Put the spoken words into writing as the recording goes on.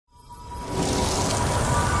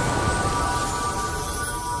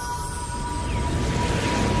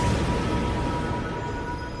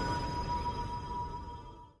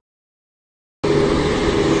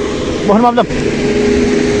Mohan मामदम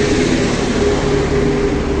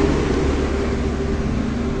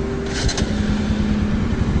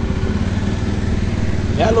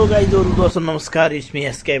hello गाइजहरु दोस्तों नमस्कार इसमी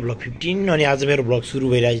SK blog 15 अनि आज मेरो ब्लग सुरु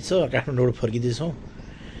भइरहेछ काठमाडौँबाट फर्किदैछौँ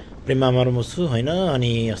प्रेममा म छु हैन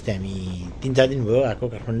अनि अस्ति हामी 3-4 दिन भयो आको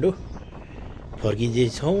काठमाडौँ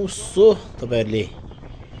फर्किदैछौँ सो तपाईहरुले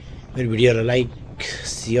मेरो भिडियोहरुलाई लाइक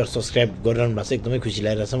शेयर सब्स्क्राइब गरिरहनु भएको छ एकदमै खुसी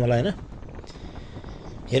लागिरहेछ मलाई हैन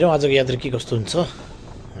हेरौँ आजको यात्रा के कस्तो हुन्छ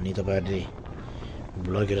अनि तपाईहरुले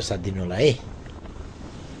ब्लगहरु साथ दिनु होला है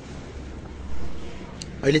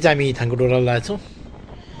अहिले चाहिँ हामी थाङकोटोरा लागेछौँ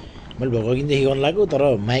मैले भोक अघिदेखि गर्न लाग्यो तर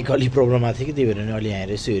माइक अलि प्रब्लम आएको थियो कि त्यही भएर नि अलि यहाँ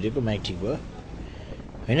हेरेर यसो हेरेको माइक ठिक भयो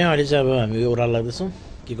हैन अहिले चाहिँ अब हामी ओह्रालो लाग्दैछौँ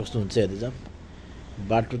के कस्तो हुन्छ हेर्दै जाऊँ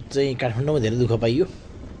बाटो चाहिँ काठमाडौँमा धेरै दुःख पाइयो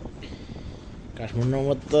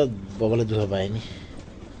काठमाडौँमा त बबाले दुःख पाए नि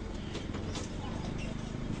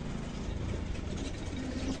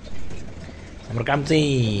हाम्रो काम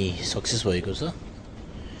चाहिँ सक्सेस भएको छ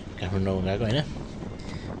काठमाडौँमा गएको हैन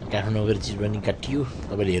काठमाडौँ गएर चिज पनि काटियो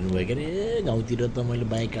तपाईले हेर्नुभयो के अरे गाउँतिर त मैले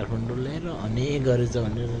बाइक काठमाडौँ ल्याएर अनेक गरेछ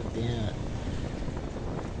भनेर त्यहाँ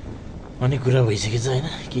अनेक कुरा भइसकेको छ हैन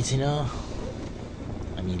के छैन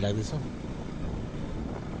हामी लाग्दैछौँ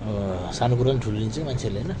अब सानो कुरा पनि ठुलो लिन्छ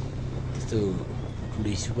मान्छेहरूले हैन त्यस्तो ठुलो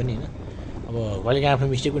इस्यु पनि हैन अब कहिले आफ्नो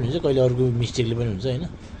मिस्टेक पनि हुन्छ कहिले अर्को मिस्टेकले पनि हुन्छ हैन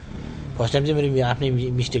फर्स्ट टाइम चाहिँ मेरो आफ्नै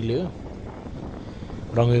मिस्टेकले हो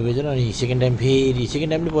रङ गएछ अनि सेकेन्ड टाइम फेरि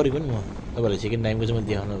सेकेन्ड टाइमले परेको नि म तपाईहरुलाई सेकेन्ड टाइमको चाहिँ म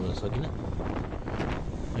देखाउन सकिनँ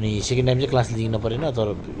अनि सेकेन्ड टाइम चाहिँ क्लास लिन परेन तर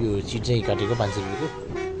यो चिट चाहिँ काटेको 500 रुपैयाँको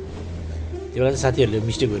त्यो बेला चाहिँ साथीहरूले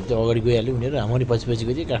मिस्टेक गरेर चाहिँ अगाडि गइहाल्यो उनीहरू हामी पछि पछि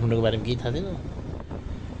गयो काठमाडौँको बारेमा केही थाहा थिएन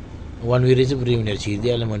वान वे चाहिँ पुरै उनीहरू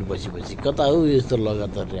छिरिदिइहाल्यो मैले पछि पछि कता हो यस्तो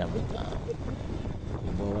लगातार हाम्रो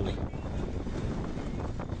बाबालाई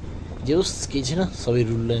जे होस् केही छैन सबै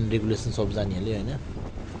रुल एन्ड रेगुलेसन सब जानिहाल्यो होइन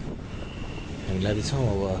हामी लाँदैछौँ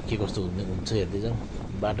अब के कस्तो हुन्छ हेर्दै जाउँ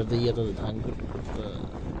बाटो त यहाँ त थाङकोटको त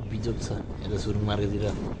बिजोग छ यता सुरुङ मार्गतिर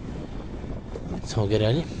छौँ के अरे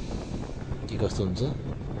अहिले के कस्तो हुन्छ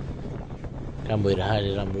काम भइरह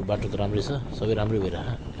अहिले राम्रो बाटो त राम्रै छ सबै राम्रै भइरह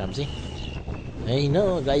काम चाहिँ होइन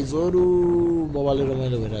गाइजहरू बबाले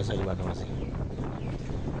रमाइलो भइरहेको छ अहिले बाटोमा चाहिँ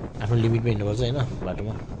आफ्नो लिमिटमा हिँड्नुपर्छ होइन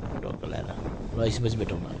बाटोमा टक्क ल्याएर ल यसपछि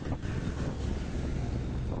भेटौँ न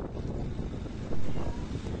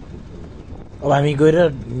अब हामी गएर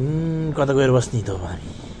कता गएर बस्ने त अब हामी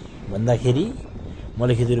भन्दाखेरि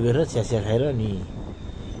मैले खेततिर गएर चिया खाएर अनि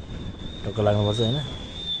टक्क लाग्नुपर्छ होइन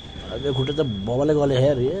अब खुट्टा त बाबाले गले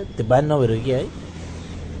यार त्यो बानी नभएर के है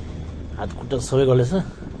हात खुट्टा सबै गलेछ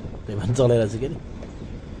त्यही पनि चलाइरहेको छु के अरे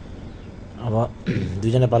अब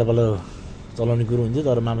दुईजना पालो पालो चलाउने कुरो हुन्छ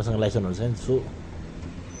तर मामासँग लाइसेन्सहरू छैन सो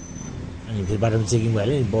अनि फेरि बाटोमा चेकिङ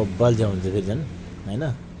भइहाल्यो नि बल ज्याउ हुन्छ फेरि झन् होइन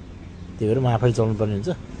त्यही भएर म आफैले चलाउनु पर्ने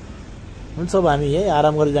हुन्छ अब हामी यही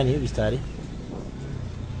आराम गरेर जाने हो बिस्तारै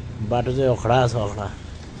बाटो चाहिँ अखडा छ अखडा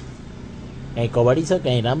कहीँ कबाडी छ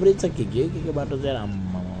कहीँ राम्रै छ के बाटो चाहिँ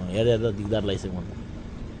आम्मा हेरेर दिगदार लागिसक्यो मलाई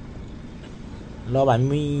ल अब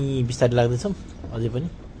हामी बिस्तारै लाग्दैछौँ अझै पनि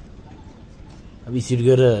अब स्पिड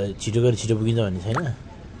गरेर छिटो पुगिन्छ भन्ने छैन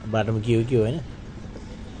बाटोमा के हो होइन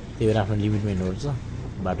त्यही भएर आफ्नो लिमिटमा हिँड्नुपर्छ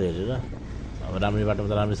बाटो हेरेर अब राम्रै बाटोमा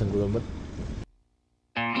त राम्रैसँग पुगौँ बट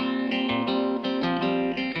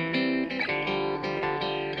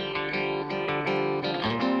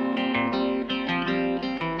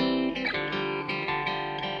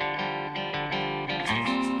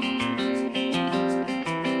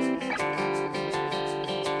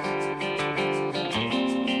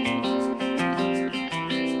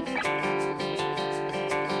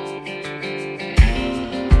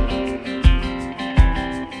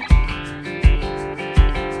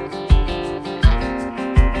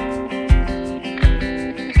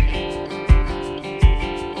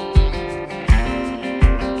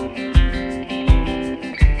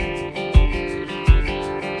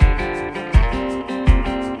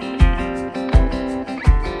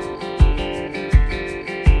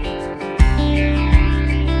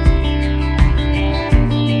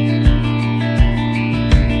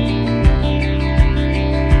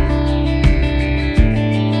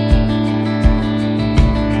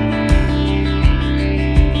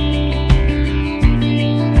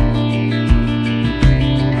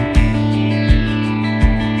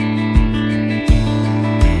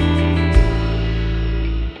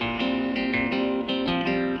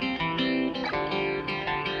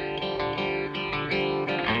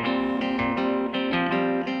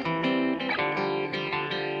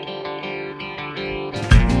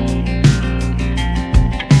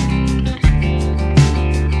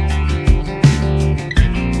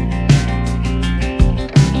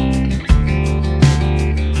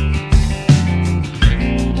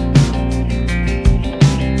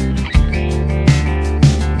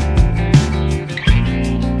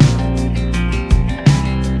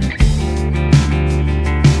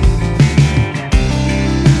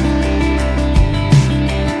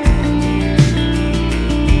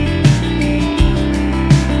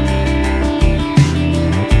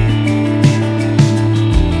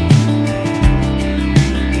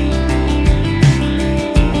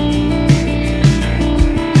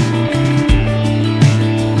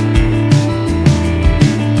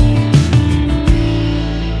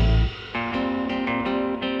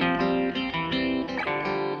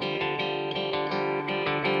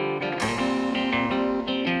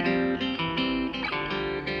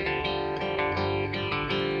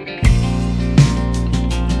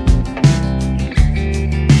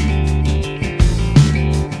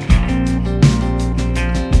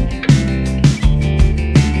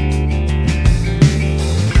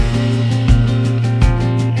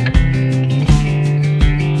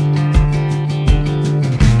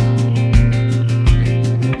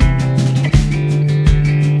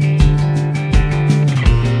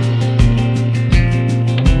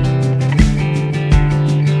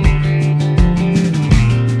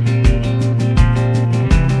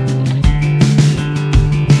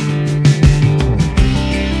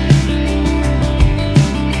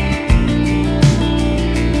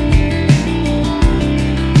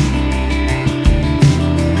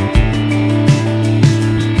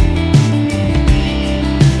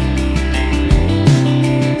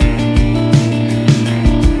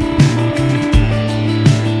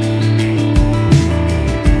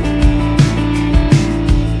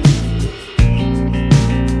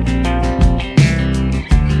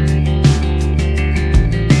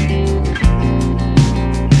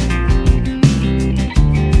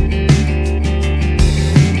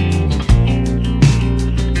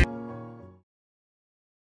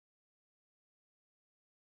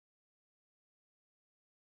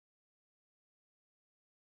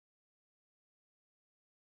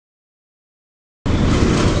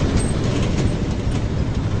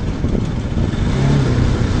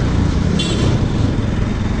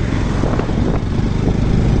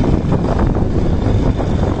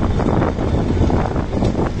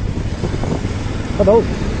कता हौ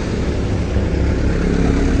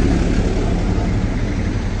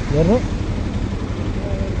हेर्नु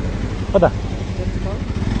कता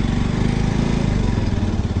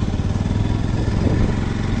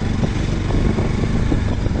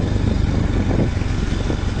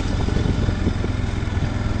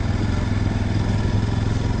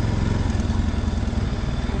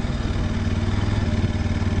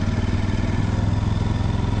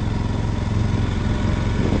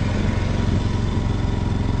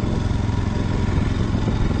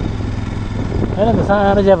होइन त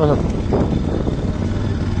साह्रै ज्यापो छ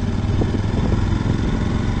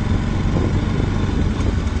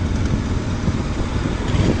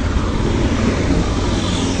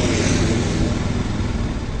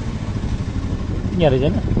यहाँ रहेछ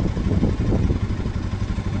होइन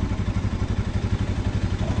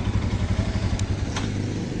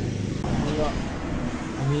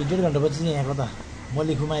हामी 1.5 घन्टापछि चाहिँ यहाँ कता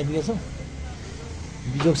मल्लिखुमा आइपुगेका छौँ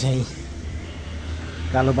बिजोक छ यहीँ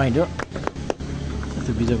कालो बाइन्डो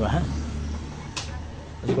त्यो बिजोको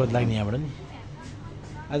अझै कति लाग्ने यहाँबाट नि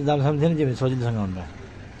आज जामसाम थिएन त्यो सजिलोसँग हुनुभयो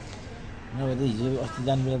नभए त हिजो अस्ति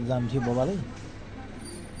जाने बेला जाम थियो बबालै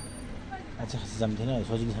आज खासै जाम थिएन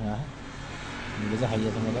सजिलोसँग आयो हामीले चाहिँ खाइएको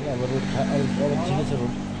छ मजाले अब रोड अब ठिकै छ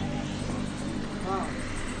रोड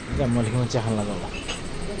त्यहाँ मल्लिखुमा चिया खान लाग्यो होला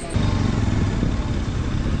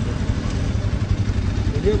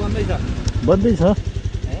भिडियो बन्दैछ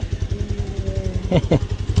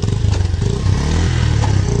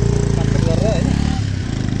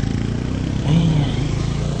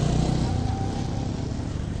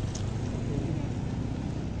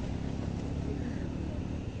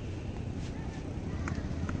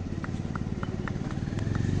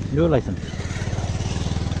यो लाइसेन्स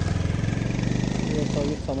यो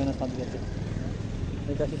 6 महिना 7 गते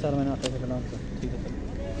 4 महिना 28 गते आउँछ ठीक छ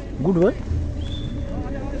गुड भयो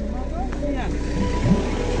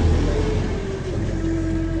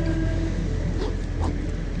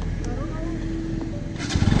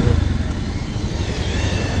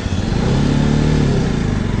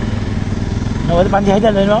नभए त मान्छे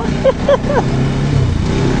खाइदिँदैन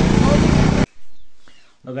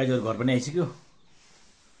ल गाइजहरु घर पनि आइसक्यो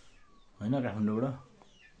हैन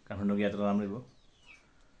काठमाडौँको यात्रा राम्रै भयो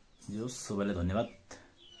जो सबैलाई धन्यवाद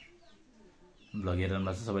भ्लग हेरिरहनु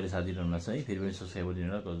भएको छ सबैले साथ दिइरहनु भएको छ है फेरि पनि सब्स्क्राइब गरिदिनु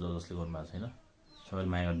होला जसले गर्नु भएको छैन सबैले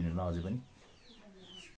माया गरिदिनु होला अझै पनि